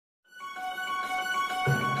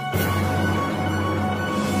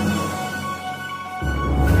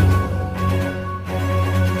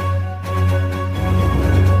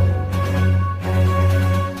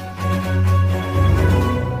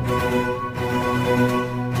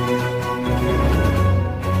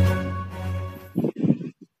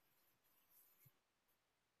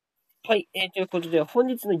はい、ということで、本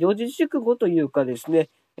日の四字熟語というかですね、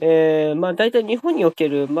大体日本におけ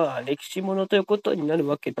る、歴史ものということになる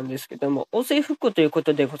わけなんですけども、王政復古というこ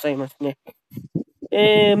とでございますね。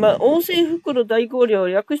王政復古の大号令を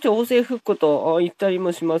略して王政復古と言ったり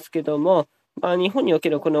もしますけども、日本におけ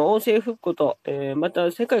るこの王政復古と、ま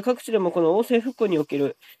た世界各地でもこの王政復古におけ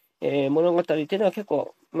る、物語というのは結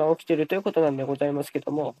構、起きているということなんでございますけ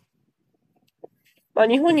ども、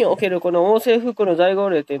日本におけるこの王政復古の大号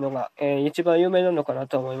令というのが、一番有名なのかな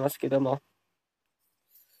と思いますけども、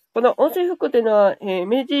この王政復古というのは、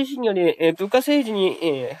明治維新により、武家政治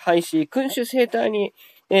に、廃し、君主政体に、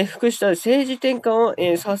服した政治転換を、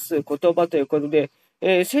指す言葉ということで、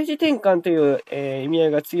政治転換という、意味合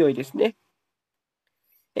いが強いですね。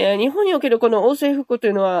日本におけるこの王政復古と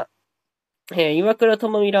いうのは、岩倉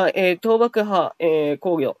智美ら、倒幕派、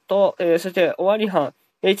工業と、そして尾張藩、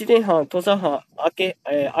越前藩、土佐藩、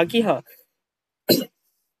秋藩、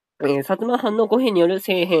薩摩藩の五変による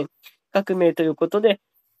政変、革命ということで、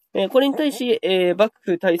これに対し、幕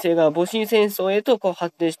府体制が戊辰戦争へと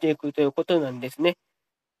発展していくということなんですね。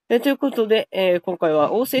ということで、今回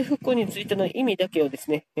は王政復古についての意味だけをで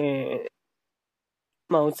すね、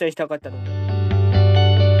お伝えしたかったので。